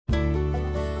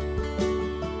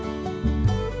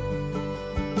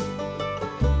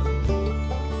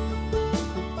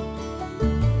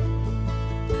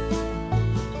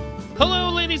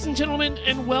ladies and gentlemen,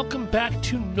 and welcome back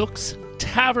to Nook's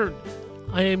Tavern.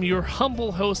 I am your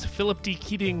humble host, Philip D.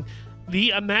 Keating, the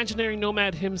imaginary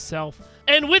nomad himself.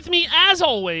 And with me, as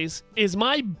always, is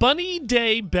my Bunny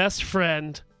Day best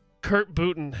friend, Kurt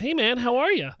Booten. Hey, man, how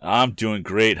are you? I'm doing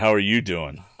great. How are you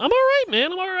doing? I'm all right,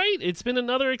 man. I'm all right. It's been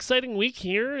another exciting week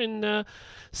here in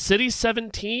City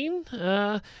 17.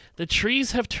 The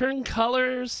trees have turned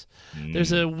colors.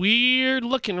 There's a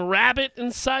weird-looking rabbit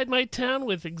inside my town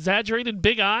with exaggerated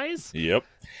big eyes. Yep.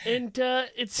 And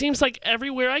it seems like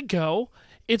everywhere I go,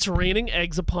 it's raining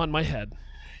eggs upon my head.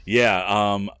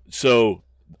 Yeah. So,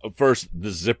 first,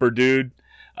 the zipper dude.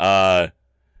 I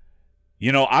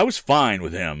was fine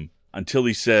with him until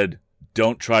he said,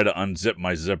 "Don't try to unzip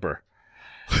my zipper,"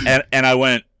 and I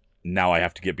went, "Now I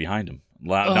have to get behind him.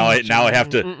 Now I have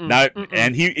to."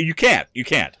 And you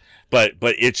can't. But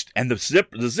it's and the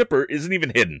zipper isn't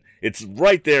even hidden. It's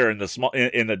right there in the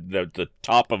the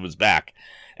top of his back,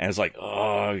 and it's like,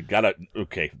 oh,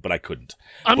 but I couldn't.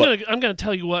 I'm gonna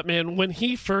tell you what, man. When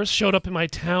he first showed up in my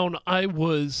town, I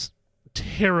was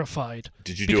terrified.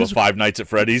 Did you do a Five Nights at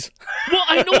Freddy's? Well,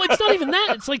 I know it's not even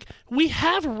that. It's like we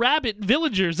have rabbit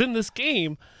villagers in this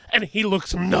game, and he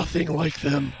looks nothing like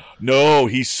them. No,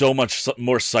 he's so much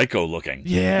more psycho looking.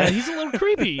 Yeah, he's a little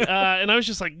creepy. And I was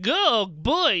just like, oh,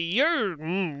 boy,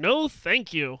 no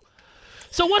thank you.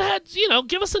 So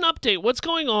give us an update. What's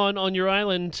going on your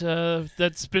island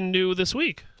that's been new this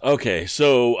week? Okay,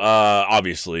 so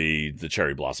obviously the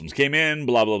cherry blossoms came in,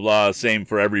 blah, blah, blah. Same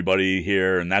for everybody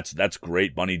here, and that's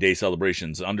great. Bunny Day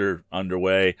celebrations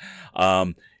underway.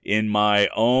 In my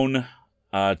own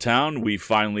town, we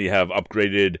finally have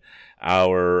upgraded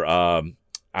our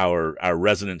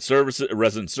resident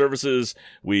services.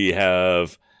 We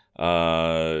have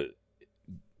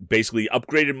basically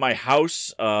upgraded my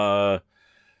house.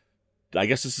 I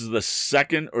guess this is the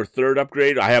second or third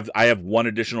upgrade. I have one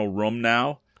additional room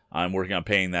now. I'm working on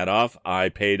paying that off. I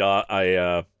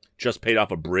just paid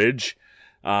off a bridge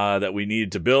that we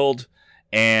needed to build,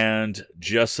 and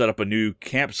just set up a new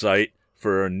campsite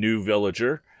for a new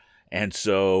villager. And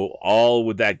so, all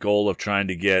with that goal of trying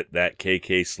to get that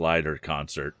KK Slider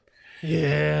concert.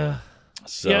 Yeah.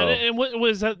 So, yeah, and what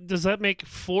was that? Does that make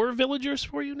 4 villagers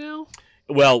for you now?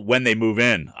 Well, when they move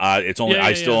in, I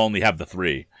still only have the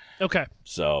 3. Okay.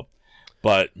 So,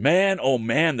 but man, oh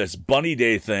man, this Bunny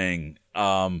Day thing.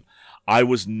 I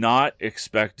was not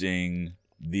expecting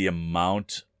the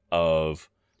amount of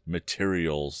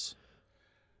materials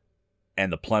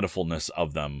and the plentifulness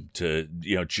of them to,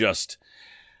 just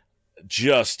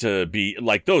to be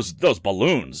like those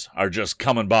balloons are just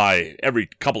coming by every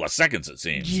couple of seconds, it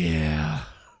seems. Yeah.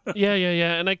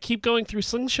 Yeah. And I keep going through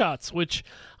slingshots, which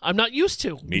I'm not used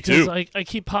to. Me too. Because I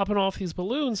keep popping off these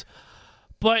balloons.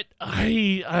 But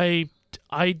I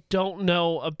don't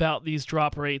know about these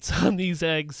drop rates on these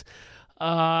eggs.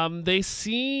 They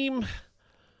seem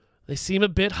a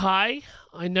bit high.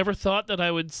 I never thought that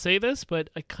I would say this, but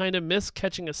I kind of miss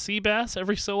catching a sea bass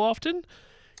every so often,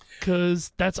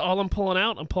 because that's all I'm pulling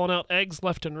out. I'm pulling out eggs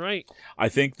left and right. I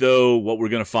think, though, what we're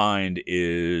going to find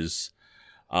is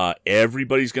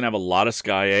everybody's going to have a lot of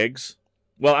sky eggs.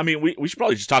 Well, I mean, we should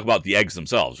probably just talk about the eggs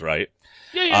themselves, right?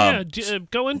 Yeah.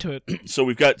 Go into it. So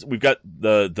we've got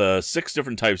the 6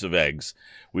 different types of eggs.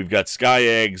 We've got sky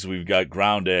eggs, we've got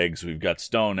ground eggs, we've got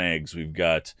stone eggs, we've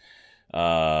got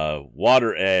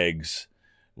water eggs,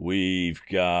 we've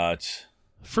got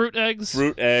fruit eggs,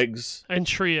 and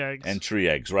tree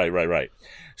eggs. Right.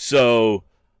 So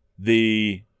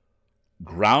the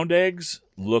ground eggs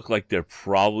look like they're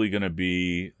probably going to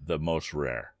be the most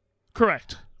rare.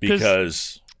 Correct.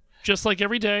 Because just like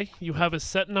every day, you have a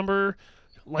set number,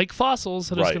 like fossils,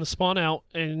 that is going to spawn out,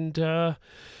 and you're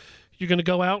going to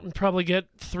go out and probably get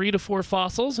 3 to 4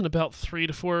 fossils and about 3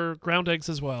 to 4 ground eggs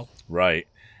as well. Right.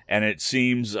 And it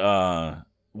seems, so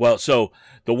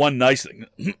the one nice thing,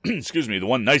 the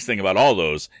one nice thing about all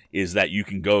those is that you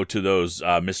can go to those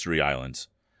mystery islands,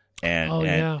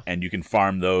 and you can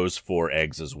farm those for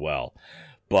eggs as well.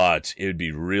 But it would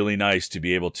be really nice to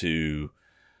be able to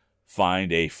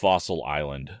find a fossil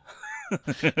island.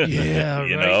 Yeah,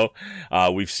 you know,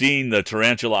 we've seen the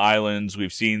tarantula islands,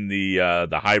 we've seen the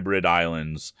hybrid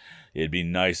islands. It'd be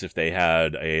nice if they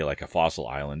had a fossil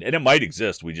island, and it might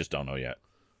exist. We just don't know yet.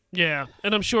 Yeah,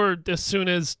 and I'm sure as soon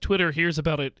as Twitter hears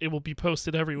about it, it will be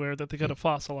posted everywhere that they got a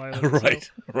fossil island.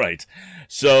 Right.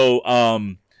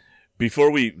 So,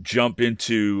 before we jump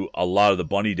into a lot of the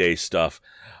Bunny Day stuff,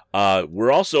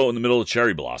 we're also in the middle of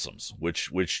cherry blossoms,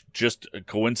 which just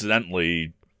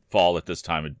coincidentally fall at this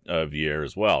time of year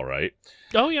as well, right?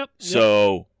 Oh, yep.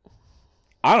 So,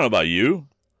 I don't know about you.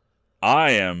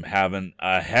 I am having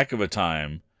a heck of a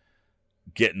time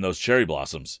getting those cherry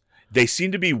blossoms. They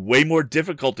seem to be way more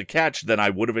difficult to catch than I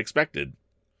would have expected.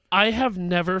 I have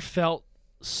never felt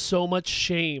so much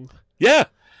shame Yeah.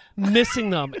 missing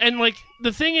them. And like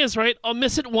the thing is, right, I'll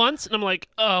miss it once and I'm like,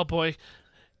 oh boy.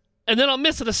 And then I'll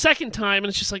miss it a second time and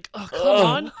it's just like, oh, come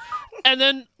on. And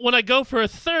then when I go for a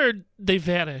third, they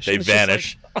vanish. They And it's just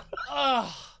vanish. like,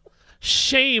 oh,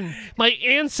 shame. My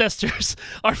ancestors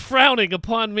are frowning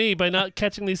upon me by not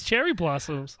catching these cherry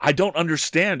blossoms. I don't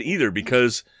understand either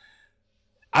because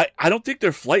I don't think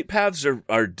their flight paths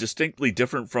are distinctly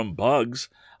different from bugs.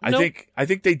 Nope. I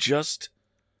think they just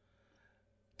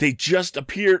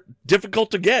appear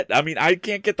difficult to get. I mean, I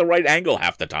can't get the right angle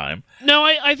half the time. No,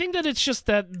 I think that it's just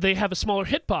that they have a smaller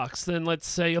hitbox than, let's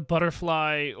say, a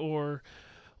butterfly or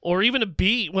even a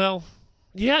bee. Well,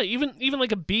 yeah, even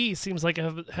like a bee seems like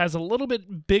it has a little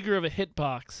bit bigger of a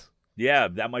hitbox. Yeah,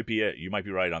 that might be it. You might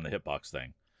be right on the hitbox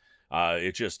thing.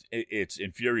 It's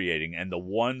infuriating, and the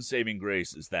one saving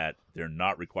grace is that they're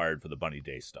not required for the Bunny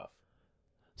Day stuff.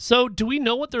 So, do we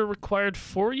know what they're required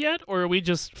for yet, or are we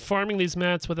just farming these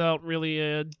mats without really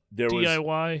a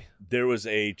DIY? There was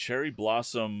a cherry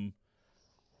blossom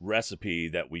recipe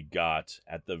that we got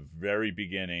at the very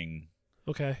beginning.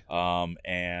 Okay.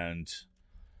 And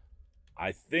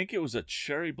I think it was a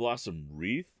cherry blossom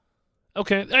wreath.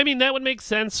 Okay, I mean that would make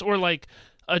sense, or like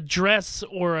a dress,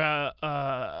 or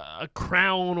a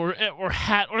crown, or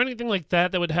hat, or anything like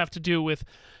that would have to do with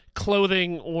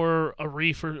clothing or a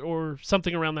wreath or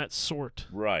something around that sort.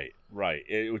 Right.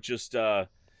 It was just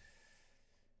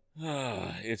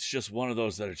it's just one of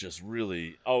those that are just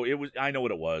really. Oh, it was. I know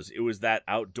what it was. It was that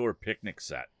outdoor picnic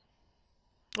set.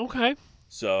 Okay.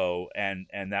 So and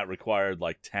that required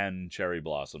like 10 cherry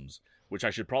blossoms, which I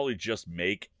should probably just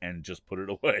make and just put it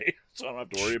away, so I don't have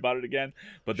to worry about it again.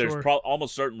 But there's Sure.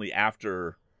 Almost certainly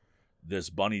after this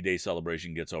Bunny Day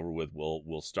celebration gets over with,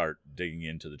 we'll start digging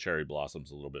into the cherry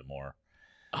blossoms a little bit more.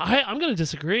 I'm going to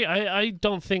disagree. I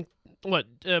don't think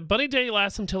Bunny Day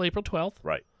lasts until April 12th.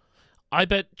 Right. I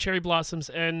bet cherry blossoms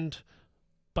end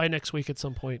by next week at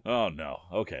some point. Oh no.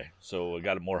 Okay. So we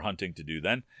got more hunting to do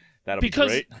then. That'll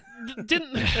Because be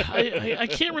great. I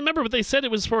can't remember, but they said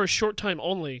it was for a short time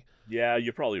only. Yeah,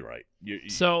 you're probably right.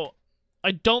 So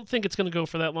I don't think it's going to go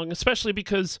for that long, especially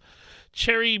because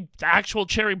actual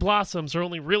cherry blossoms are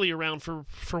only really around for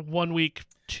 1 week,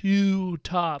 2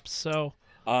 tops. So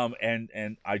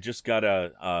and I just got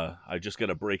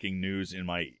a breaking news in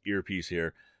my earpiece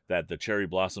here that the cherry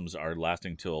blossoms are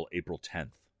lasting till April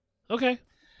 10th. okay,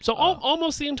 so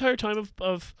almost the entire time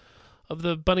of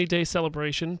the Bunny Day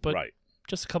celebration, but Right.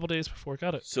 just a couple days before.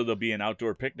 Got it. So there'll be an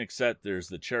outdoor picnic set. There's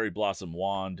the cherry blossom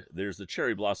wand. There's the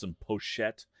cherry blossom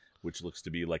pochette, which looks to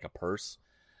be like a purse.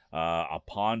 A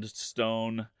pond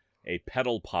stone, a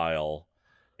petal pile,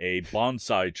 a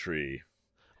bonsai tree.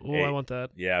 Oh, I want that.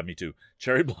 Yeah, me too.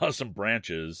 Cherry blossom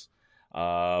branches,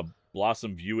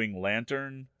 blossom viewing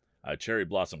lantern, a cherry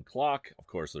blossom clock. Of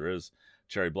course there is.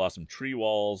 Cherry blossom tree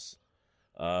walls,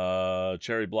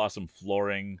 cherry blossom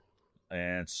flooring,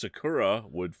 and sakura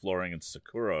wood flooring and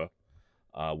sakura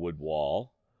wood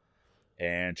wall,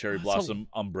 and cherry blossom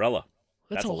umbrella.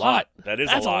 That's a a lot. lot.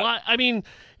 That's a lot. lot. I mean,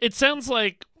 it sounds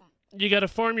like you got to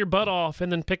farm your butt off and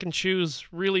then pick and choose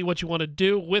really what you want to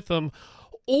do with them,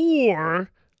 or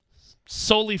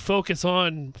solely focus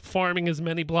on farming as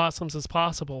many blossoms as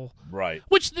possible. Right.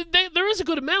 Which there is a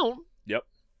good amount. Yep.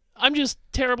 I'm just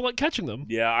terrible at catching them.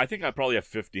 Yeah, I think I probably have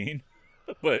 15.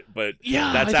 but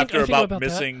Yeah, that's I think after about that.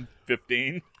 missing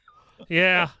 15.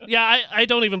 Yeah. I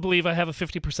don't even believe I have a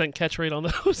 50% catch rate on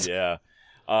those. Yeah.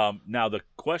 Now the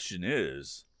question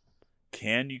is,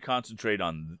 can you concentrate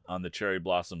on the cherry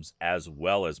blossoms as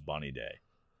well as Bunny Day?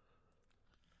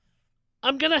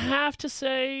 I'm going to have to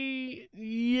say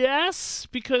yes,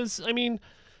 because, I mean,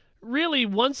 really,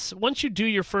 once you do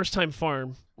your first time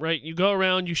farm, right, you go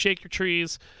around, you shake your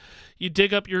trees, you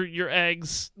dig up your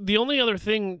eggs. The only other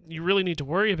thing you really need to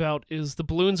worry about is the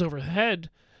balloons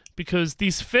overhead, because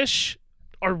these fish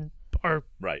are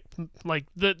Right. like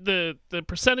the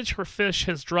percentage for fish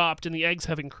has dropped and the eggs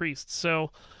have increased.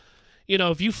 So, you know,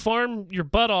 if you farm your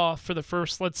butt off for the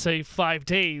first, let's say, 5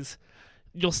 days,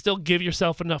 you'll still give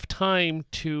yourself enough time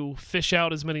to fish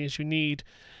out as many as you need.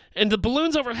 And the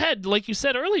balloons overhead, like you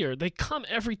said earlier, they come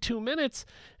every 2 minutes,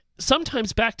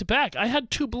 sometimes back to back. I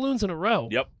had 2 balloons in a row.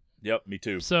 Yep, me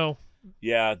too. So,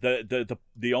 Yeah,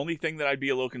 the only thing that I'd be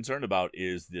a little concerned about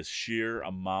is this sheer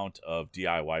amount of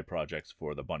DIY projects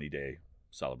for the Bunny Day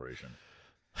celebration.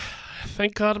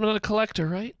 thank God I'm not a collector,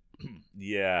 right?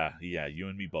 Yeah, you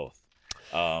and me both.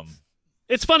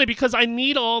 It's funny because I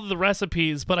need all the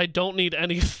recipes, but I don't need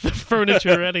any of the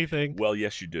furniture or anything. Well,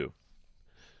 yes, you do.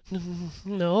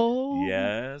 No.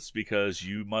 Yes, because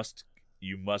you must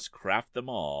craft them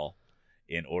all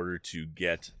in order to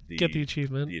get the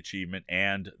achievement.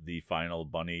 and the final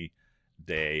Bunny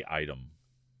Day item.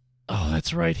 Oh,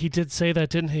 that's right. He did say that,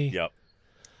 didn't he? Yep.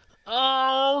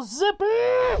 Oh,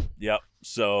 Zipper! Yep.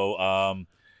 So,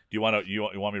 do you want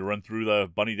me to run through the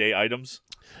Bunny Day items?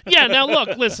 Yeah. Now,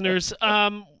 look, listeners.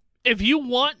 If you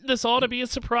want this all to be a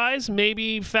surprise,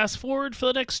 maybe fast forward for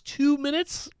the next 2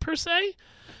 minutes per se.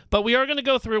 But we are going to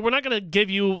go through. We're not going to give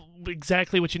you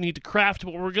exactly what you need to craft,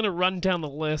 but we're going to run down the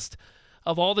list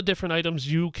of all the different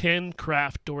items you can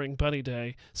craft during Bunny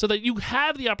Day, so that you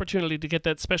have the opportunity to get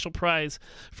that special prize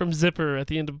from Zipper at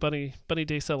the end of Bunny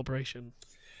Day celebration.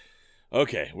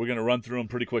 Okay, we're going to run through them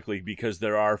pretty quickly because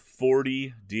there are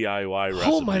 40 DIY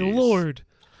recipes. Oh, my Lord.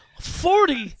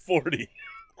 40? 40.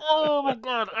 Oh, my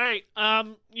God. All right.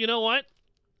 You know what?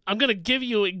 I'm going to give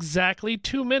you exactly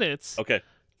 2 minutes. Okay.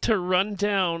 To run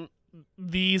down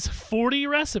these 40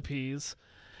 recipes,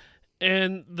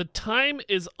 and the time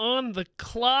is on the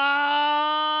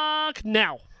clock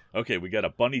now. Okay, we got a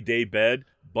Bunny Day bed,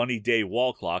 Bunny Day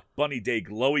wall clock, Bunny Day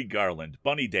glowy garland,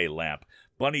 Bunny Day lamp,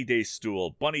 Bunny Day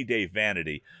stool, Bunny Day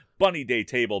vanity, Bunny Day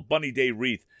table, Bunny Day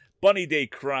wreath, Bunny Day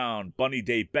crown, Bunny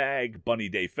Day bag, Bunny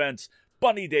Day fence,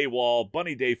 Bunny Day wall,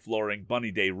 Bunny Day flooring,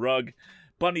 Bunny Day rug,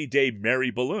 Bunny Day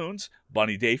merry balloons,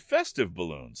 Bunny Day festive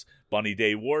balloons, Bunny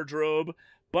Day wardrobe,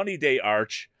 Bunny Day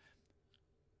arch,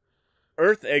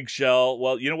 earth eggshell.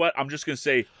 Well, you know what? I'm just going to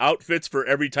say outfits for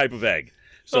every type of egg.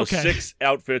 So okay. 6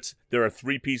 outfits. There are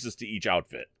 3 pieces to each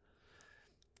outfit.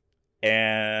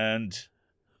 And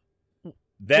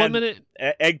then 1 minute.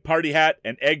 Egg party hat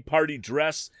and egg party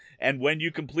dress. And when you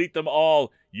complete them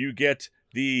all, you get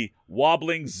the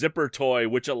wobbling zipper toy,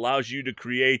 which allows you to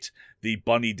create the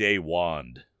Bunny Day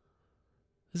wand.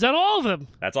 Is that all of them?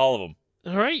 That's all of them.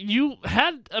 All right. You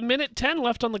had 1:10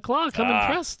 left on the clock. I'm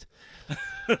impressed.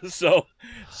 So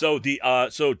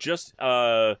just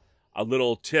a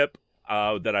little tip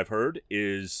that I've heard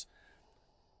is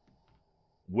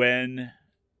when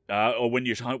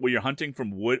you're hunting for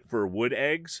wood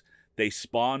eggs, they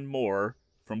spawn more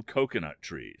from coconut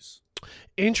trees.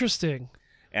 Interesting.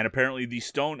 And apparently these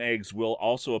stone eggs will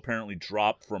also apparently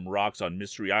drop from rocks on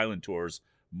Mystery Island tours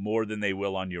more than they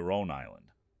will on your own island.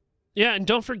 Yeah, and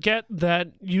don't forget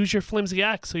that use your flimsy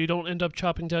axe so you don't end up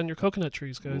chopping down your coconut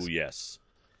trees, guys. Oh, yes.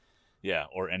 Yeah,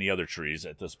 or any other trees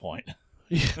at this point.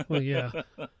 Yeah, well, yeah.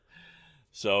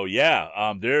 So,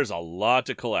 yeah, there's a lot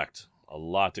to collect. A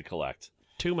lot to collect.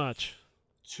 Too much.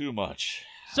 Too much.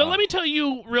 So let me tell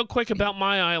you real quick about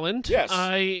my island. Yes.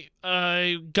 I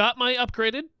got my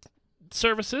upgraded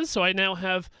services, so I now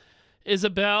have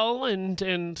Isabelle and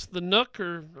the Nook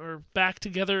are back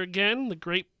together again. The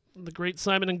great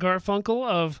Simon and Garfunkel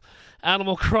of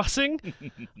Animal Crossing.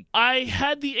 I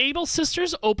had the Able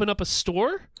sisters open up a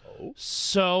store,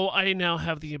 so I now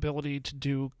have the ability to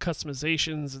do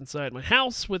customizations inside my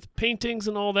house with paintings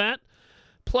and all that.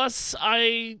 Plus,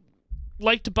 I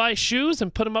like to buy shoes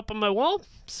and put them up on my wall.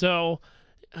 So,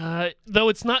 though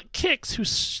it's not Kix who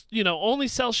only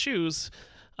sells shoes,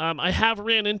 I have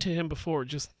ran into him before,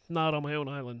 just not on my own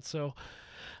island. So,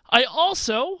 I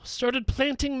also started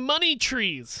planting money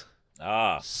trees.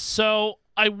 So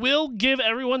I will give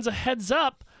everyone's a heads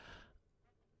up.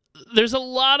 There's a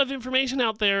lot of information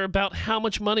out there about how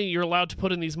much money you're allowed to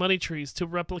put in these money trees to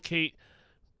replicate,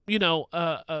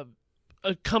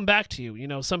 come back to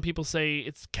you. Some people say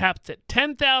it's capped at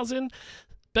 10,000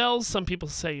 bells. Some people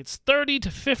say it's 30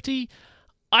 to 50.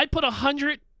 I put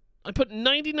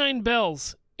 99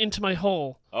 bells into my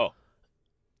hole. Oh.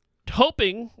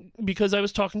 Hoping, because I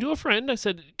was talking to a friend, I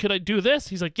said, could I do this?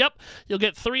 He's like, yep, you'll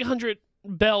get 300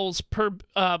 bells per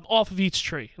off of each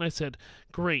tree. And I said,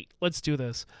 great, let's do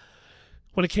this.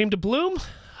 When it came to bloom,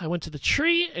 I went to the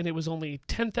tree, and it was only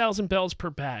 10,000 bells per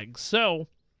bag. So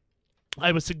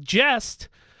I would suggest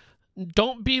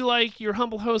don't be like your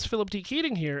humble host, Philip D.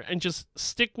 Keating here, and just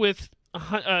stick with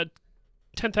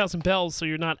 10,000 bells so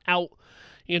you're not out,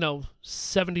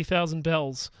 70,000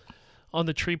 bells on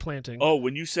the tree planting. Oh,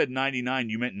 when you said 99,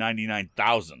 you meant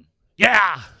 99,000.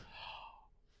 Yeah.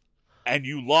 And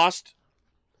you lost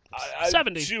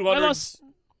 70. 200. I lost.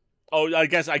 Oh, I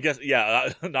guess,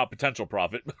 yeah, not potential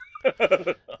profit.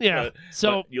 Yeah.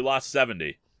 So but you lost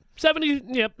 70. 70,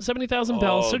 yep, 70,000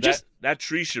 bells. So that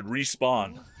tree should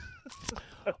respawn.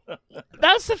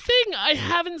 That's the thing. I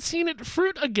haven't seen it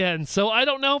fruit again, so I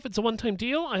don't know if it's a one-time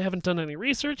deal. I haven't done any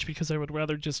research because I would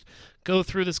rather just go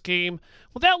through this game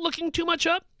without looking too much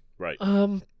up. Right.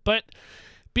 But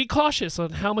be cautious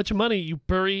on how much money you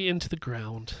bury into the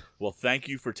ground. Well, thank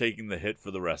you for taking the hit for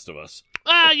the rest of us.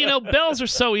 Bells are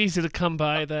so easy to come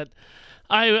by that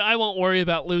I won't worry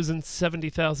about losing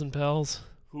 70,000 bells.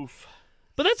 Oof.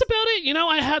 But that's about it. You know,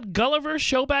 I had Gulliver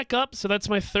show back up, so that's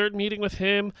my third meeting with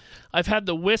him. I've had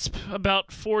the Wisp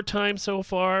about 4 times so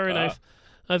far, and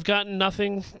I've gotten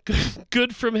nothing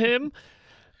good from him.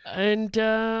 And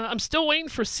I'm still waiting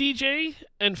for CJ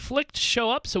and Flick to show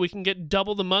up so we can get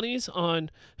double the monies on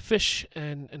fish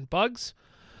and bugs.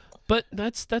 But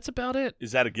that's about it.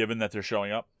 Is that a given that they're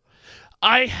showing up?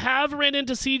 I have ran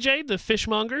into CJ, the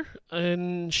fishmonger,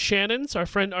 and Shannon's, our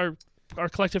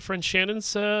collective friend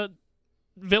Shannon's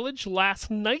village last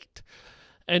night.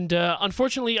 And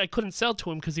unfortunately, I couldn't sell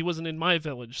to him because he wasn't in my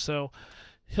village. So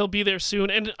he'll be there soon.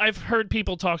 And I've heard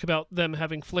people talk about them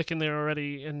having Flick in there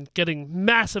already and getting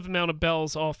massive amount of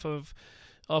bells off of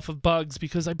bugs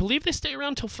because I believe they stay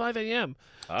around till 5 a.m.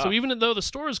 So even though the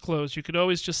store is closed, you could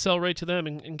always just sell right to them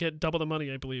and get double the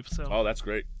money, I believe. So that's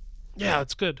great. Yeah,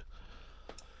 it's good.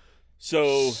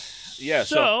 So, yeah.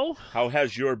 So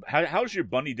how's your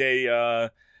bunny day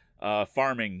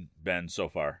farming been so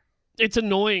far? It's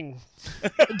annoying,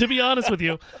 to be honest with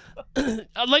you.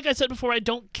 Like I said before, I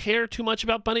don't care too much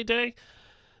about bunny day,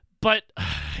 but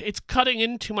it's cutting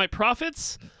into my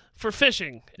profits for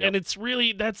fishing, and it's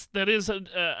really that is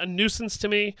a nuisance to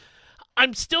me.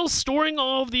 I'm still storing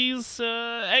all of these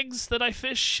eggs that I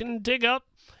fish and dig up,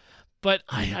 but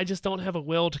I just don't have a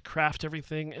will to craft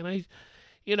everything, and I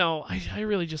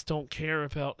really just don't care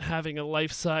about having a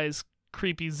life-size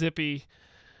creepy zippy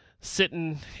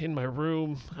sitting in my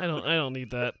room. I don't need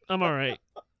that. I'm all right.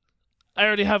 I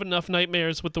already have enough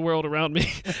nightmares with the world around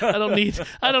me. I don't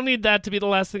need that to be the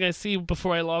last thing I see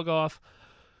before I log off.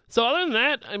 So other than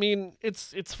that, I mean,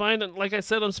 it's fine. And like I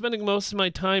said, I'm spending most of my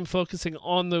time focusing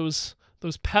on those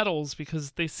petals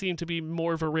because they seem to be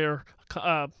more of a rare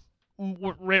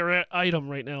item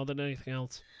right now than anything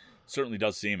else. Certainly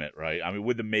does seem it, right? I mean,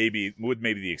 with maybe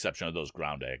the exception of those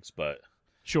ground eggs, but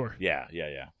sure. Yeah.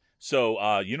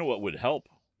 So, you know what would help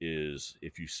is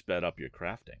if you sped up your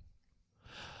crafting.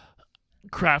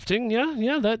 Crafting,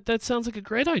 yeah, that sounds like a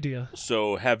great idea.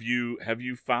 So, have you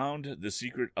found the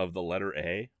secret of the letter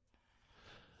A?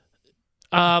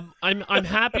 I'm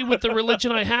happy with the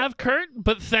religion I have, Kurt,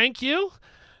 but thank you.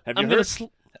 Have you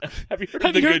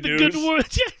heard the good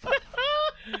news?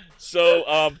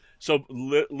 So,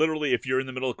 literally, if you're in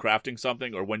the middle of crafting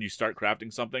something, or when you start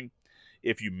crafting something,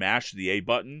 if you mash the A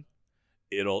button,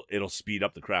 it'll speed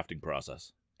up the crafting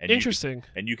process. And interesting.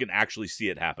 You can actually see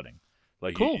it happening.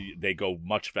 Like cool. They go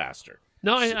much faster.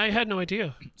 No, I had no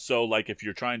idea. So, like, if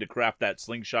you're trying to craft that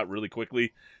slingshot really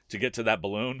quickly to get to that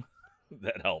balloon,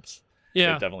 that helps.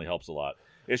 Yeah, it definitely helps a lot.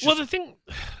 Well, the thing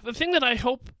that I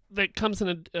hope that comes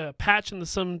in a patch in the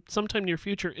sometime near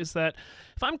future is that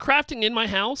if I'm crafting in my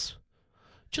house,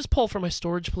 just pull from my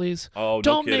storage, please. Oh,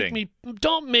 don't make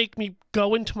me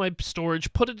go into my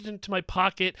storage, put it into my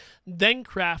pocket, then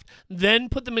craft, then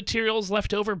put the materials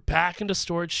left over back into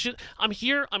storage. I'm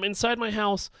here. I'm inside my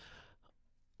house.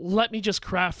 Let me just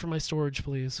craft from my storage,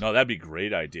 please. No, that'd be a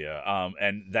great idea.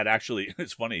 And that actually,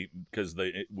 it's funny because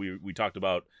we talked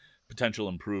about potential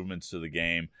improvements to the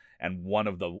game, and one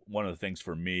of the things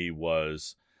for me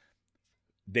was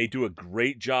they do a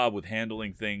great job with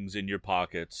handling things in your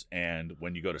pockets, and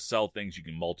when you go to sell things, you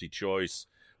can multi-choice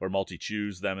or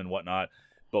multi-choose them and whatnot.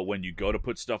 But when you go to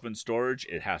put stuff in storage,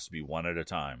 it has to be one at a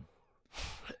time.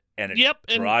 And it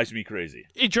drives me crazy.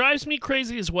 It drives me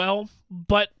crazy as well.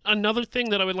 But another thing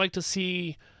that I would like to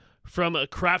see from a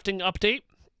crafting update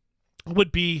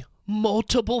would be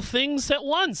multiple things at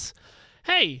once.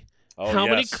 Hey,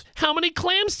 how many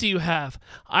clams do you have?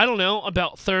 I don't know,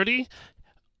 about 30.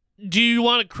 Do you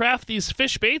want to craft these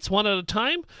fish baits one at a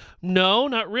time? No,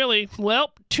 not really.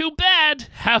 Well, too bad.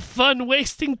 Have fun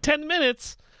wasting 10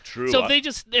 minutes. True. So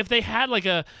if they had like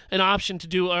an option to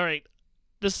do, all right,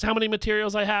 this is how many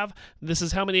materials I have, this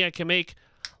is how many I can make,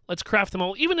 let's craft them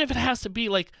all. Even if it has to be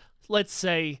like, let's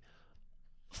say,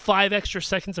 5 extra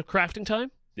seconds of crafting time.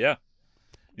 Yeah.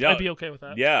 I'd be okay with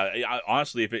that. Yeah,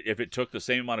 honestly, if it took the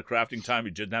same amount of crafting time,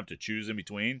 you didn't have to choose in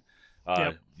between.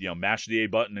 Mash the A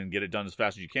button and get it done as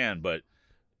fast as you can, but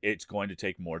it's going to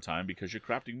take more time because you're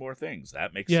crafting more things.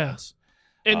 That makes sense.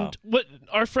 And what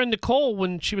our friend Nicole,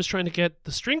 when she was trying to get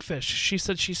the stringfish, she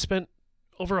said she spent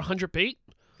over 100 bait.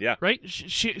 Yeah. Right?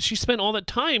 She spent all that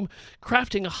time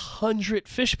crafting 100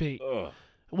 fish bait,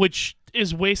 which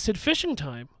is wasted fishing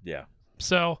time. Yeah.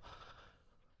 So,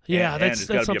 that's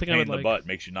something I would like. The butt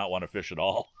makes you not want to fish at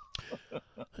all.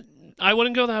 I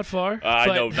wouldn't go that far. I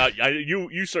know,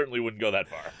 you certainly wouldn't go that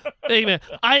far. Hey man,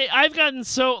 I've gotten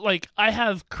so I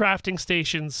have crafting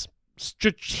stations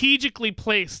strategically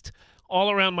placed all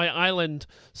around my island.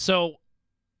 So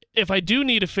if I do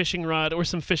need a fishing rod or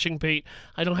some fishing bait,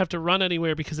 I don't have to run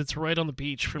anywhere because it's right on the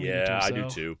beach for me to do so. Yeah, I do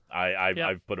too.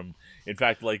 I've put them. In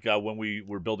fact, like when we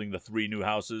were building the 3 new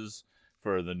houses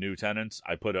for the new tenants,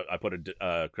 I put a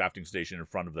crafting station in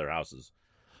front of their houses,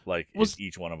 like in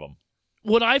each one of them.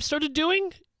 What I've started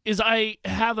doing is I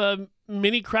have a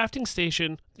mini crafting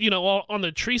station, all on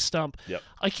the tree stump. Yep.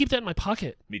 I keep that in my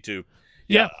pocket. Me too.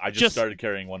 Yeah, I just started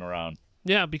carrying one around.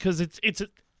 Yeah, because it's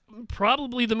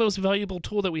probably the most valuable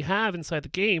tool that we have inside the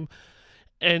game,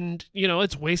 and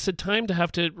it's wasted time to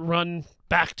have to run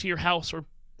back to your house or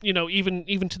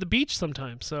even to the beach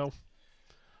sometimes.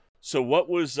 So what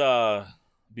was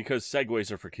because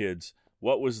segues are for kids?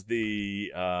 What was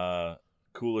the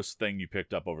coolest thing you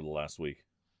picked up over the last week?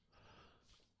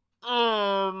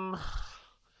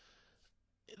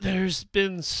 There's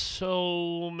been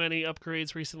so many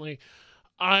upgrades recently.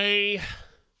 I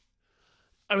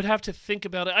would have to think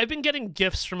about it. I've been getting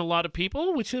gifts from a lot of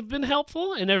people, which have been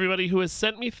helpful, and everybody who has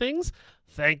sent me things,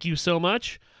 thank you so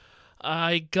much.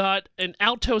 I got an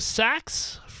alto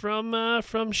sax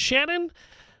from Shannon.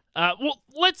 Well,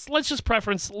 let's just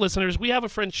preference listeners. We have a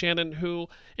friend Shannon who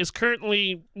is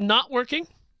currently not working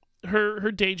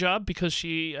her day job because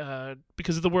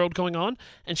of the world going on,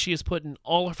 and she has put in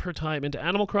all of her time into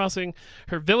Animal Crossing.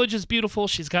 Her village is beautiful.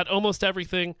 She's got almost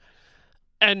everything.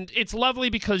 And it's lovely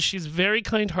because she's very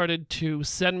kind-hearted to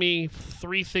send me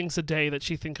 3 things a day that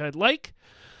she think I'd like.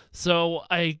 So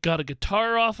I got a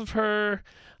guitar off of her.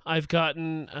 I've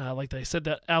gotten, like I said,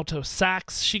 that alto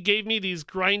sax. She gave me these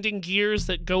grinding gears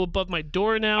that go above my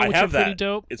door now, which are pretty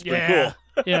dope. It's pretty cool.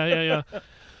 Yeah.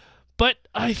 But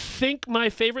I think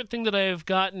my favorite thing that I have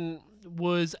gotten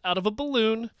was out of a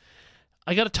balloon.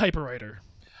 I got a typewriter.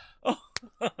 Oh,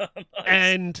 nice.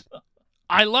 And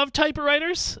I love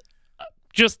typewriters.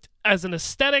 Just as an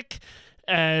aesthetic,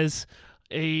 as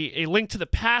a link to the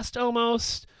past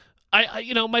almost.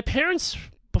 My parents,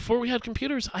 before we had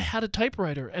computers, I had a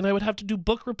typewriter, and I would have to do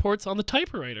book reports on the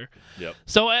typewriter. Yep.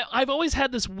 So I've always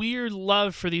had this weird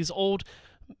love for these old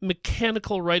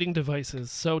mechanical writing devices.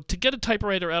 So to get a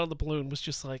typewriter out of the balloon was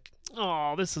just like,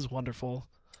 oh, this is wonderful.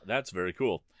 That's very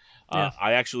cool. Yeah.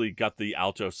 I actually got the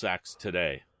alto sax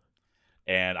today,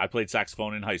 and I played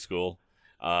saxophone in high school.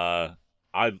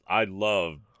 I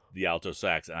love the alto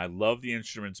sax, and I love the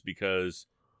instruments because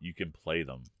you can play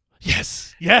them.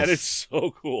 Yes. And it's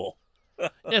so cool.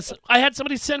 Yes, I had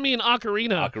somebody send me an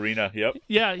ocarina. Ocarina, yep.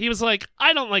 Yeah, he was like,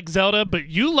 I don't like Zelda, but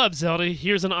you love Zelda.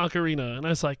 Here's an ocarina. And I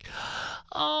was like,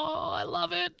 oh, I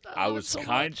love it. I was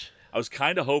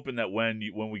kind of hoping that when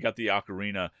we got the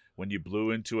ocarina, when you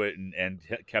blew into it and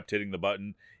kept hitting the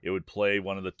button, it would play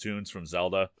one of the tunes from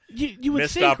Zelda. You would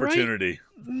Missed think, opportunity.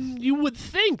 Right? You would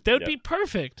think. That would be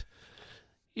perfect.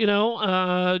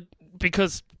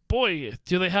 Because, boy,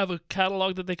 do they have a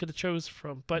catalog that they could have chose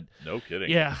from. But no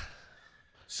kidding. Yeah.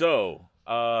 So,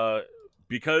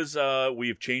 because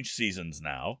we've changed seasons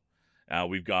now,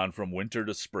 we've gone from winter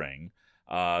to spring.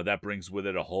 That brings with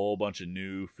it a whole bunch of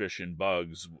new fish and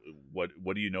bugs.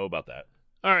 What do you know about that?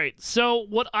 All right. So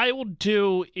what I will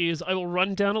do is I will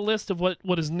run down a list of what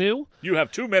is new. You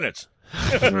have 2 minutes.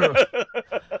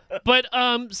 But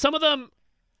some of them,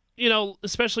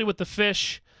 especially with the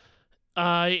fish,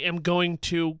 I am going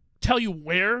to tell you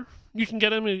where you can get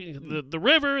them, the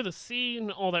river, the sea,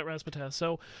 and all that razzmatazz.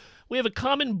 So we have a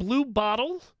common blue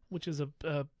bottle, which is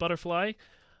a butterfly.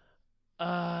 We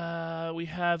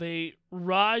have a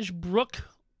Rajbrook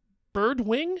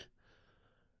birdwing,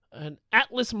 an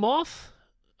Atlas moth,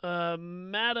 a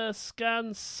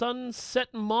Madagascan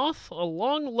sunset moth, a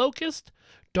long locust,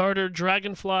 darter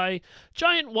dragonfly,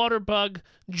 giant water bug,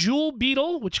 jewel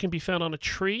beetle, which can be found on a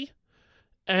tree,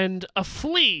 and a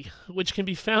flea, which can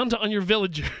be found on your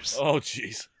villagers. Oh,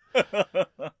 jeez.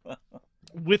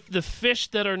 With the fish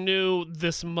that are new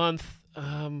this month,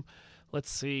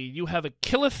 let's see. You have a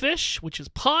killifish, which is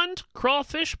pond,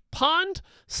 crawfish, pond,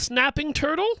 snapping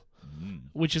turtle,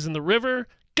 which is in the river,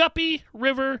 guppy,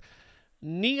 river,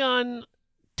 neon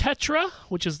tetra,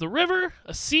 which is the river,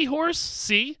 a seahorse,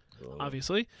 sea,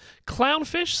 obviously,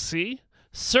 clownfish, sea,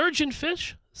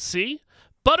 surgeonfish, sea,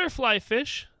 butterfly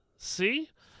fish, sea,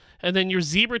 and then your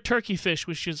zebra turkey fish,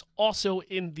 which is also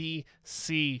in the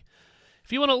sea.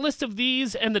 If you want a list of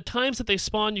these and the times that they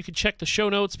spawn, you can check the show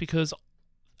notes because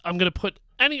I'm going to put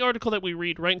any article that we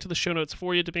read right into the show notes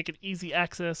for you to make it easy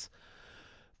access.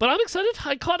 But I'm excited.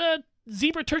 I caught a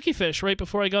zebra turkey fish right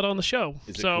before I got on the show.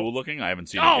 Is it cool looking? I haven't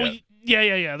seen it yet.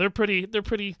 Yeah. They're pretty. They're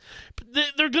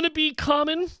going to be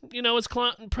common.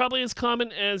 Probably as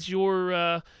common as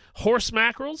your horse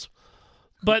mackerels.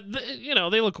 But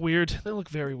they look weird. They look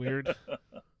very weird.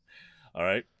 All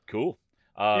right, cool.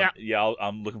 Yeah.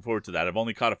 I'm looking forward to that. I've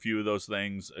only caught a few of those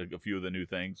things, a few of the new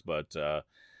things, but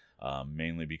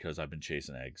mainly because I've been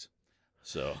chasing eggs.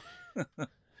 So,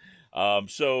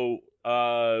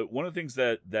 one of the things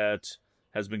that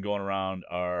has been going around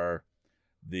are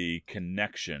the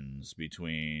connections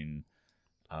between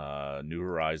New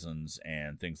Horizons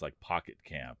and things like Pocket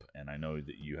Camp, and I know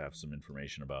that you have some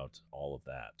information about all of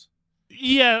that.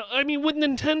 Yeah, I mean, with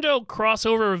Nintendo,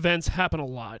 crossover events happen a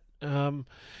lot. In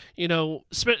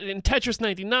Tetris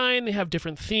 99, they have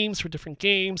different themes for different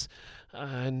games,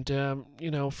 and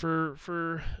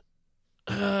for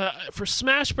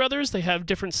Smash Brothers, they have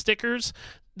different stickers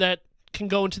that can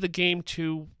go into the game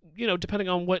to, depending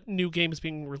on what new game is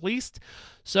being released.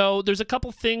 So there's a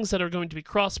couple things that are going to be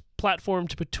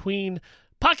cross-platformed between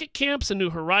Pocket Camps and New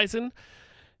Horizon.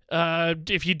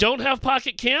 If you don't have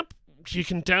Pocket Camp, you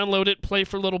can download it, play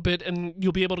for a little bit, and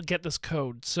you'll be able to get this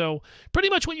code. So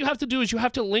pretty much what you have to do is you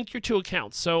have to link your two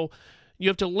accounts. So you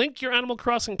have to link your Animal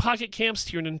Crossing Pocket Camps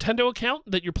to your Nintendo account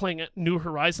that you're playing at New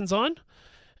Horizons on.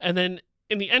 And then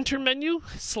in the Enter menu,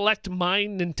 select My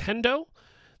Nintendo.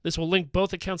 This will link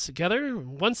both accounts together.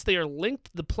 Once they are linked,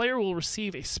 the player will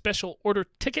receive a special order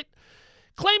ticket.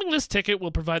 Claiming this ticket will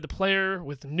provide the player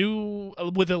with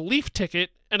a Leaf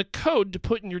ticket and a code to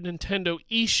put in your Nintendo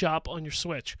eShop on your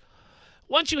Switch.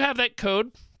 Once you have that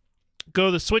code, go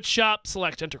to the Switch shop,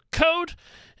 select Enter Code,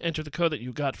 enter the code that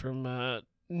you got from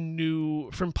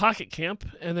Pocket Camp,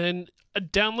 and then a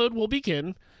download will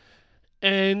begin.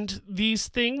 And these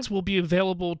things will be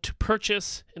available to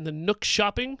purchase in the Nook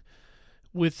Shopping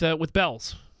with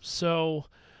bells. So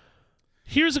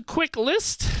here's a quick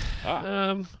list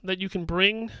that you can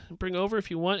bring over if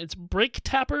you want. It's Brake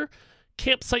Tapper,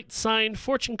 Campsite Sign,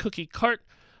 Fortune Cookie Cart,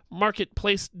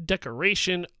 Marketplace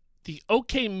Decoration, the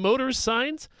OK Motors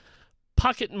signs,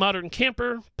 Pocket Modern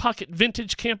Camper, Pocket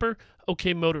Vintage Camper,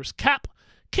 OK Motors Cap,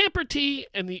 Camper Tee,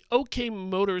 and the OK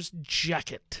Motors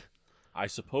Jacket. I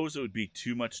suppose it would be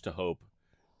too much to hope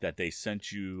that they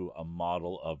sent you a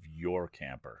model of your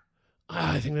camper.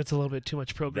 I think that's a little bit too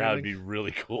much programming. That would be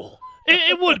really cool.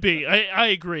 It would be. I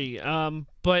agree.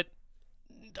 But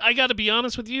I got to be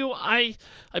honest with you. I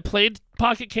played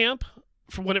Pocket Camp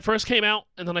from when it first came out,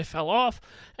 and then I fell off.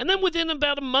 And then within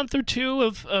about a month or two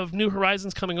of New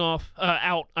Horizons coming out,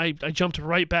 I jumped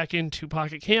right back into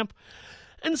Pocket Camp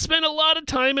and spent a lot of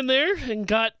time in there and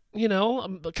got,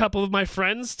 a couple of my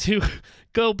friends to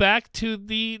go back to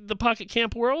the Pocket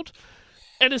Camp world.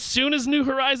 And as soon as New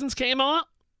Horizons came out,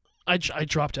 I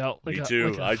dropped out. Me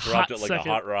too. I dropped it like a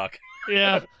hot rock.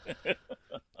 Yeah.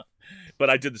 But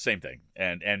I did the same thing.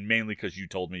 And mainly because you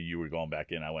told me you were going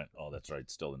back in. I went, oh, that's right.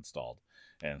 It's still installed.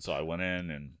 And so I went in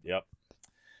and, yep.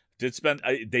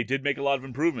 They did make a lot of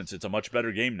improvements. It's a much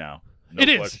better game now. No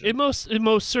question. It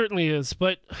most certainly is.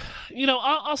 But,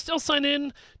 I'll still sign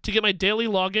in to get my daily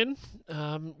login,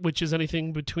 which is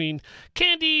anything between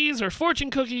candies or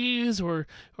fortune cookies or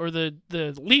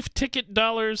the Leaf ticket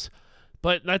dollars.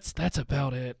 But that's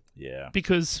about it. Yeah.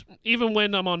 Because even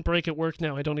when I'm on break at work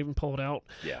now, I don't even pull it out.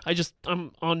 Yeah.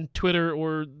 I'm on Twitter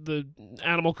or the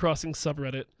Animal Crossing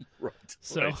subreddit. Right.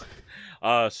 So.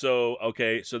 Right.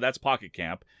 So that's Pocket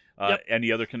Camp. Yep.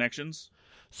 Any other connections?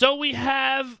 So we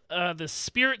have the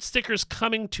Spirit stickers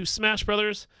coming to Smash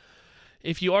Brothers.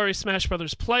 If you are a Smash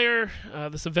Brothers player,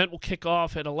 this event will kick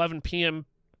off at 11 p.m.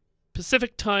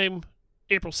 Pacific time,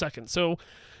 April 2nd. So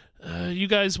you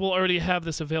guys will already have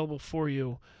this available for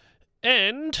you.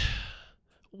 And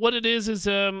what it is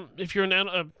if you're an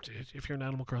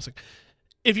Animal Crossing,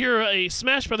 if you're a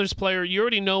Smash Brothers player, you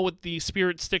already know what the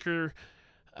Spirit sticker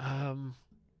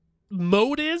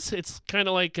mode is. It's kind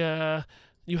of like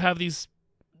you have these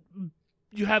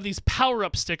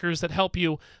power-up stickers that help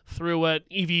you through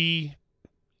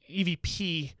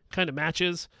EVP kind of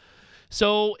matches.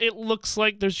 So it looks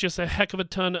like there's just a heck of a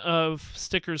ton of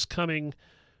stickers coming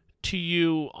to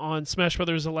you on Smash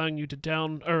Brothers, allowing you to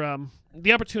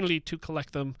the opportunity to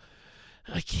collect them.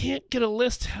 I can't get a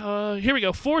list. Here we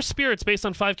go. 4 spirits based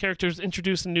on 5 characters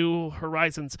introduced in New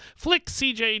Horizons: Flick,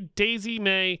 CJ, Daisy,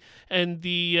 May, and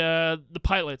the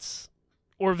pilots,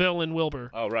 Orville and Wilbur.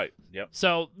 Oh, right. Yep.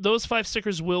 So those 5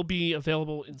 stickers will be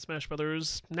available in Smash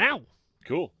Brothers now.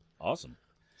 Cool. Awesome.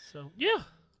 So yeah.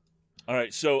 All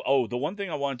right. So, the one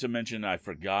thing I wanted to mention I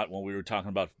forgot when we were talking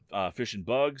about fish and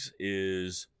bugs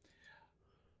is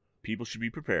people should be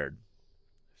prepared.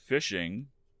 Fishing,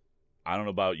 I don't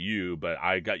know about you, but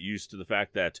I got used to the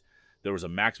fact that there was a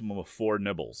maximum of 4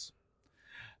 nibbles.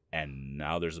 And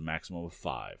now there's a maximum of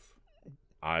 5.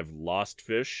 I've lost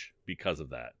fish because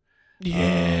of that.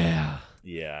 Yeah.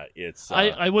 Yeah, it's...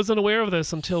 I wasn't aware of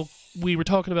this until we were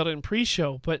talking about it in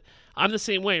pre-show, but I'm the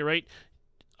same way, right?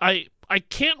 I I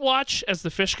can't watch as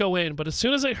the fish go in, but as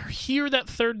soon as I hear that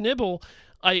third nibble,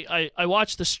 I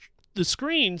watch the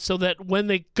screen so that when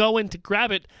they go in to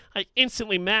grab it, I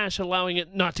instantly mash, allowing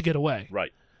it not to get away.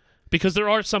 Right. Because there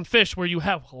are some fish where you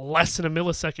have less than a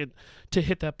millisecond to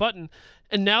hit that button.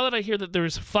 And now that I hear that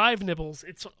there's 5 nibbles,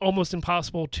 it's almost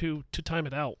impossible to time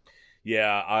it out.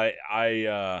 Yeah,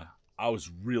 I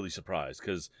was really surprised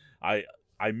because I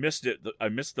missed it. I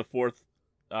missed the fourth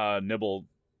nibble.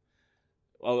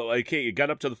 Well, okay, it got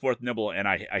up to the fourth nibble, and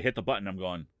I hit the button. I'm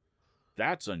going,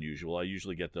 that's unusual. I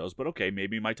usually get those, but okay,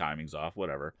 maybe my timing's off.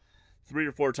 Whatever. 3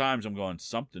 or 4 times, I'm going,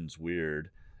 something's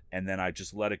weird. And then I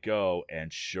just let it go,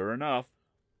 and sure enough,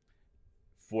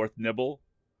 4th nibble,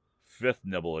 5th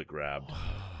nibble it grabbed.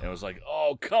 And it was like,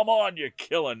 oh, come on, you're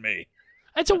killing me.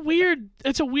 It's a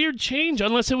weird change,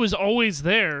 unless it was always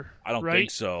there. I don't right?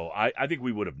 think so. I think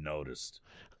we would have noticed.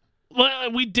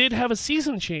 Well, we did have a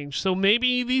season change, so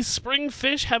maybe these spring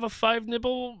fish have a 5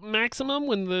 nibble maximum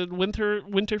when the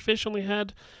winter fish only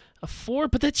had a 4.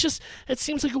 But it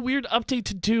seems like a weird update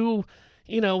to do,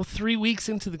 3 weeks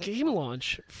into the game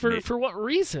launch. For what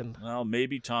reason? Well,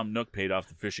 maybe Tom Nook paid off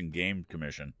the Fish and Game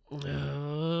Commission.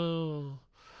 Oh,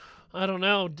 I don't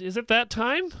know. Is it that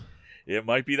time? It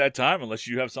might be that time, unless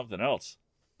you have something else.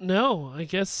 No, I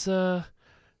guess.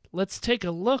 Let's take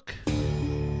a look.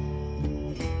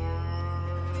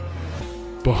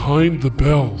 Behind the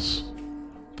Bells,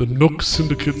 the Nook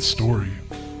Syndicate story.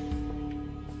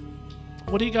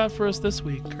 What do you got for us this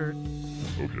week, Kurt?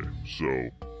 Okay, so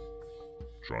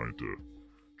trying to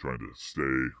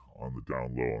stay on the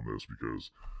down low on this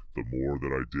because the more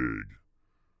that I dig,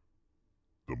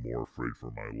 the more afraid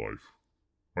for my life,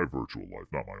 my virtual life,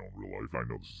 not my own real life. I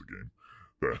know this is a game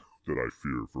that I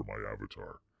fear for my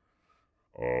avatar.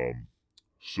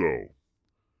 So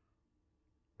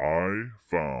I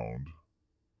found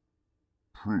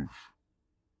proof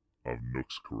of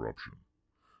Nook's corruption,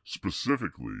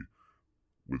 specifically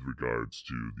with regards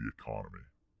to the economy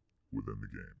within the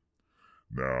game.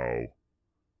 Now,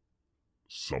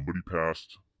 somebody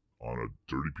passed on a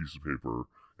dirty piece of paper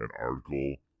an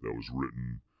article that was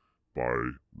written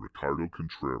by Ricardo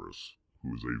Contreras,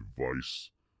 who is a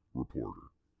Vice reporter.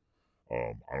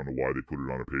 I don't know why they put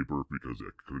it on a paper, because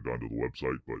it could have gone to the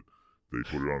website, but they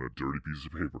put it on a dirty piece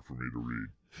of paper for me to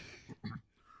read.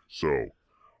 So,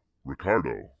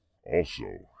 Ricardo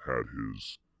also had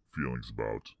his feelings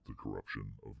about the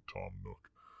corruption of Tom Nook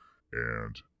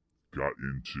and got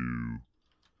into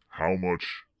how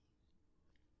much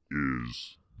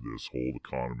is this whole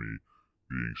economy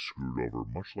being screwed over,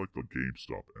 much like the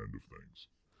GameStop end of things.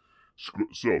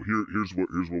 So here's what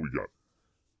we got.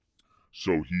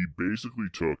 So he basically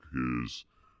took his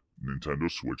Nintendo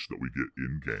Switch that we get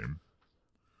in game,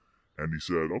 and he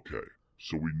said, okay,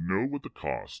 so we know what the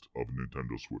cost of a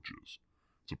Nintendo Switch is.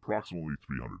 It's approximately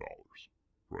 $300,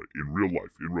 right? In real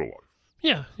life.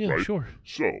 Yeah, right? Sure.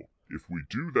 So if we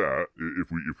do that,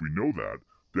 if we know that,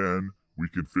 then we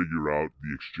can figure out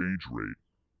the exchange rate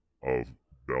of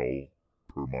Bell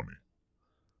per money.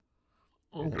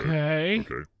 Okay.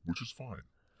 Okay, which is fine.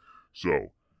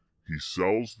 So he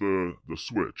sells the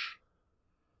Switch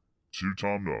to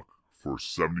Tom Nook for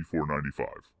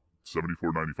 $74.95.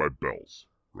 $74.95 bells,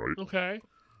 right? Okay.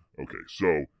 Okay,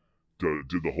 so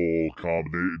did the whole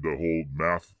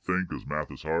math thing, because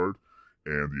math is hard,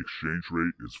 and the exchange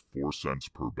rate is 4 cents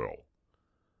per bell.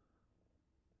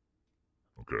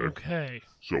 Okay. Okay.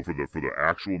 So for the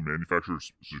actual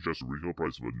manufacturer's suggested retail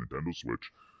price of a Nintendo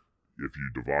Switch, if you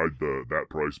divide that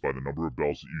price by the number of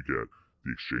bells that you get,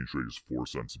 the exchange rate is 4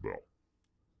 cents a bell.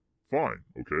 Fine,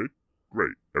 okay,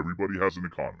 great. Everybody has an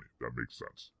economy. That makes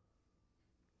sense.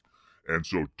 And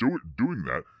so doing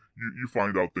that, you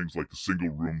find out things like the single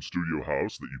room studio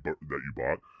house that you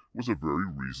bought was a very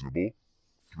reasonable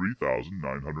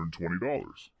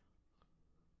 $3,920.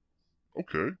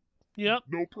 Okay. Yep.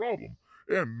 No problem.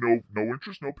 And no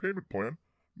interest, no payment plan,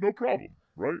 no problem,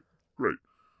 right? Great.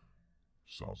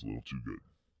 Sounds a little too good.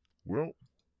 Well,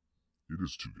 it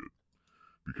is too good.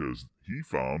 Because he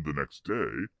found the next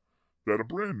day that a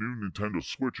brand new Nintendo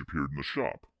Switch appeared in the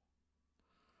shop.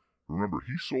 Remember,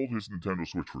 he sold his Nintendo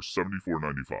Switch for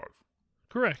 $74.95.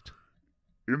 Correct.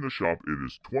 In the shop, it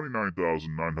is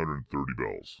 29,930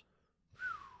 bells.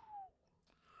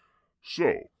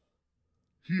 So,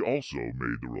 he also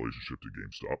made the relationship to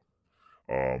GameStop.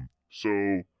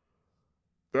 So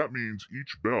that means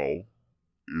each bell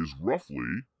is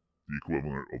roughly the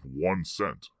equivalent of 1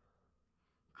 cent.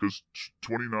 Because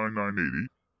 $29,980,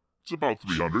 it's about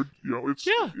 $300. It's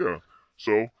yeah.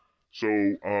 So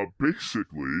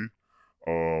basically,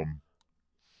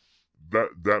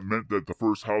 that meant that the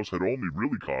first house had only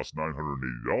really cost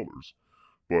 $980,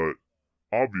 but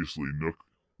obviously Nook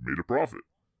made a profit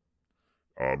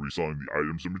reselling the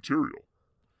items and material.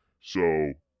 So,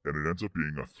 and it ends up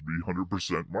being a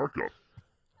 300% markup,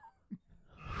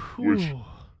 which Whew.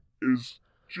 is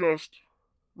just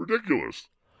ridiculous.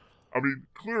 I mean,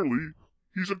 clearly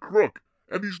he's a crook,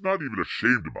 and he's not even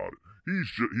ashamed about it.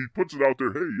 He puts it out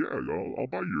there. Hey, yeah, I'll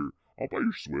buy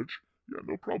your Switch. Yeah,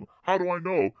 no problem. How do I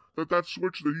know that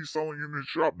Switch that he's selling in his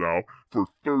shop now for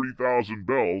 30,000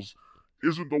 bells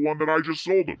isn't the one that I just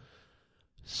sold him?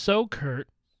 So, Kurt,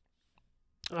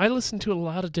 I listen to a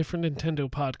lot of different Nintendo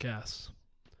podcasts.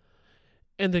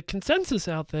 And the consensus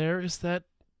out there is that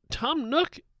Tom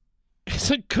Nook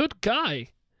is a good guy.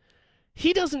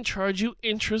 He doesn't charge you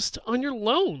interest on your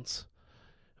loans.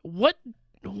 What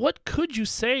could you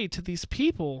say to these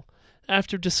people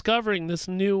after discovering this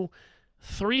new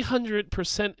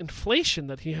 300% inflation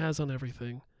that he has on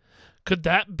everything? Could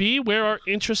that be where our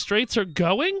interest rates are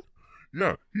going?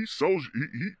 Yeah, he sells.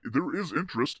 There is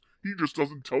interest. He just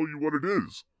doesn't tell you what it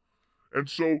is. And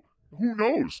so, who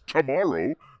knows?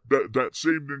 Tomorrow, that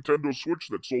same Nintendo Switch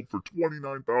that sold for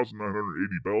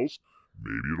 29,980 bells,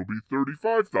 maybe it'll be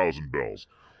 35,000 bells.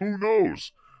 Who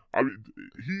knows? I mean,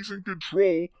 he's in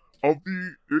control of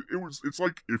the. It's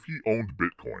like if he owned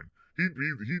Bitcoin. He'd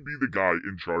be the guy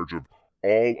in charge of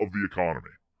all of the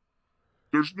economy.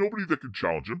 There's nobody that can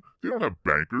challenge him. They don't have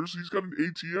bankers. He's got an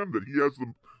ATM that he has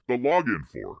the login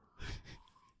for.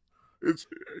 It's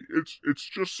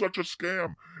just such a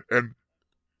scam. And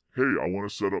hey, I want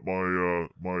to set up my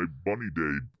my Bunny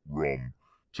Day room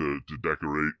to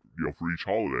decorate, for each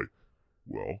holiday.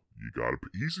 Well, you gotta.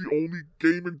 He's the only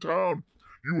game in town.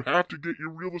 You have to get your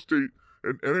real estate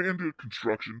and the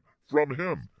construction from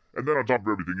him. And then on top of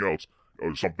everything else,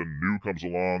 something new comes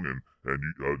along and a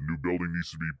new building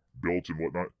needs to be built and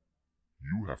whatnot.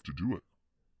 You have to do it.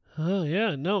 Oh,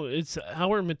 yeah. No, it's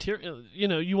our material.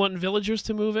 You want villagers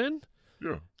to move in?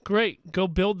 Yeah. Great. Go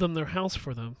build them their house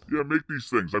for them. Yeah, make these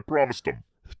things. I promised them.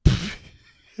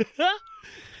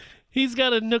 He's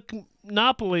got a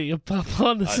Nook-nopoly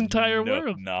upon this entire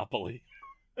world. Monopoly.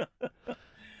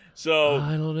 So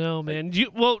I don't know, man.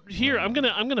 Here I'm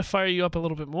gonna fire you up a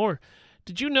little bit more.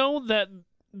 Did you know that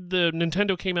the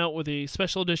Nintendo came out with a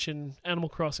special edition Animal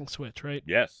Crossing Switch, right?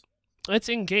 yes, It's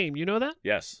in game. You know that?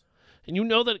 yes. And you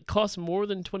know that it costs more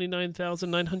than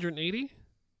 29,980?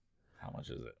 How much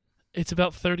is it? It's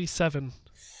about 37.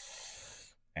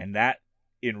 And that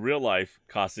in real life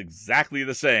costs exactly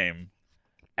the same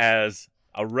as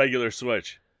a regular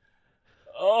Switch.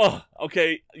 Oh,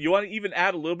 okay. You want to even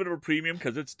add a little bit of a premium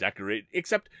because it's decorated.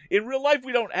 Except in real life,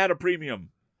 we don't add a premium.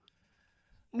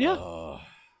 Yeah.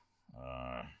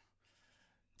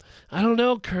 I don't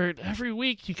know, Kurt. Every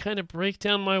week you kind of break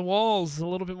down my walls a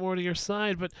little bit more to your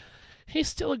side, but he's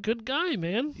still a good guy,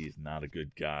 man. He's not a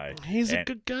good guy. He's a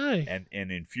good guy. And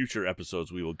in future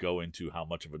episodes, we will go into how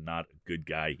much of a not good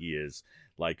guy he is.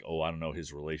 Like, I don't know,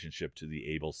 his relationship to the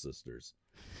Abel sisters.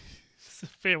 It's a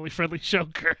family-friendly show,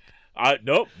 Kurt.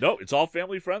 No, it's all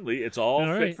family friendly. It's all fit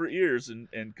right. for ears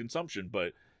and consumption,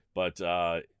 but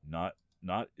not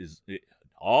is it,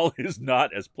 all is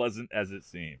not as pleasant as it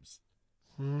seems.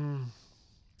 Well,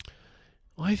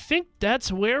 I think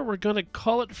that's where we're going to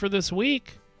call it for this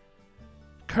week.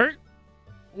 Kurt,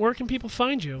 where can people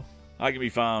find you? I can be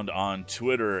found on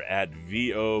Twitter at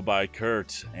VO by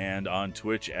Kurt and on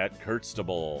Twitch at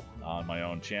Kurtstable on my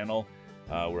own channel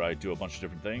where I do a bunch of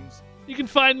different things. You can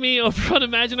find me over on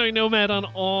Imaginary Nomad on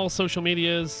all social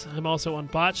medias. I'm also on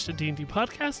Botched, a D&D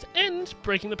podcast, and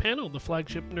Breaking the Panel, the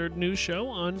flagship nerd news show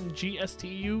on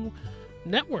GSTU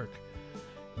Network.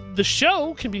 The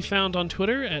show can be found on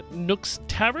Twitter at Nook's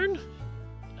Tavern.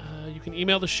 You can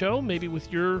email the show, maybe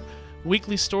with your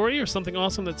weekly story or something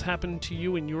awesome that's happened to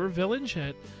you in your village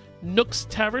at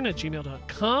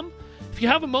nookstavern@gmail.com. If you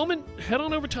have a moment, head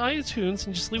on over to iTunes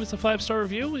and just leave us a 5-star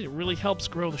review. It really helps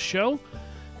grow the show.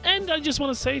 And I just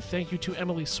want to say thank you to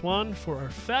Emily Swan for our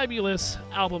fabulous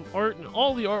album art and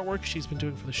all the artwork she's been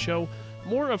doing for the show.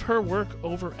 More of her work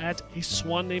over at A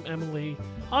Swan Named Emily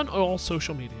on all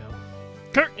social media.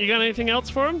 Kurt, you got anything else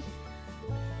for him?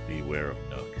 Beware of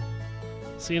Nook.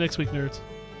 See you next week, nerds.